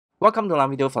Welcome to another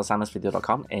video for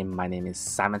simonsvideo.com, and my name is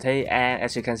Simon Tay, and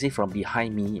as you can see from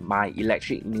behind me, my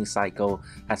electric Unicycle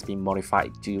has been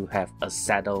modified to have a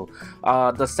saddle.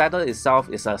 The saddle itself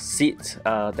is a seat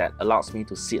that allows me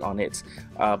to sit on it,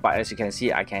 but as you can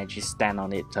see, I can actually stand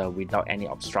on it without any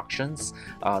obstructions.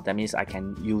 That means I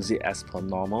can use it as per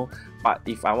normal, but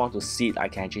if I want to sit, I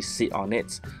can actually sit on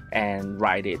it and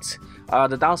ride it.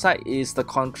 The downside is the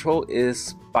control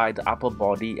is by the upper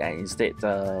body, and instead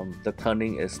the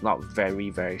turning is not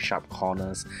very sharp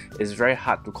corners. It's very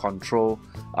hard to control,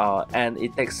 and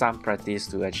it takes some practice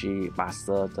to actually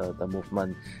master the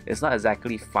movement. It's not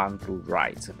exactly fun to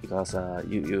ride because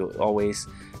you always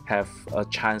have a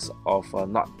chance of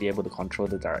not be able to control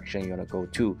the direction you want to go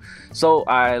to. So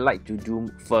I like to do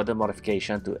further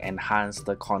modification to enhance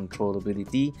the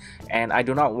controllability, and I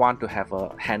do not want to have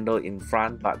a handle in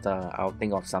front, but I'll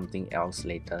think of something else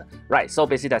later. Right, so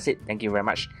basically that's it. Thank you very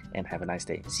much and have a nice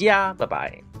day. See ya, bye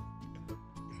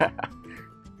bye.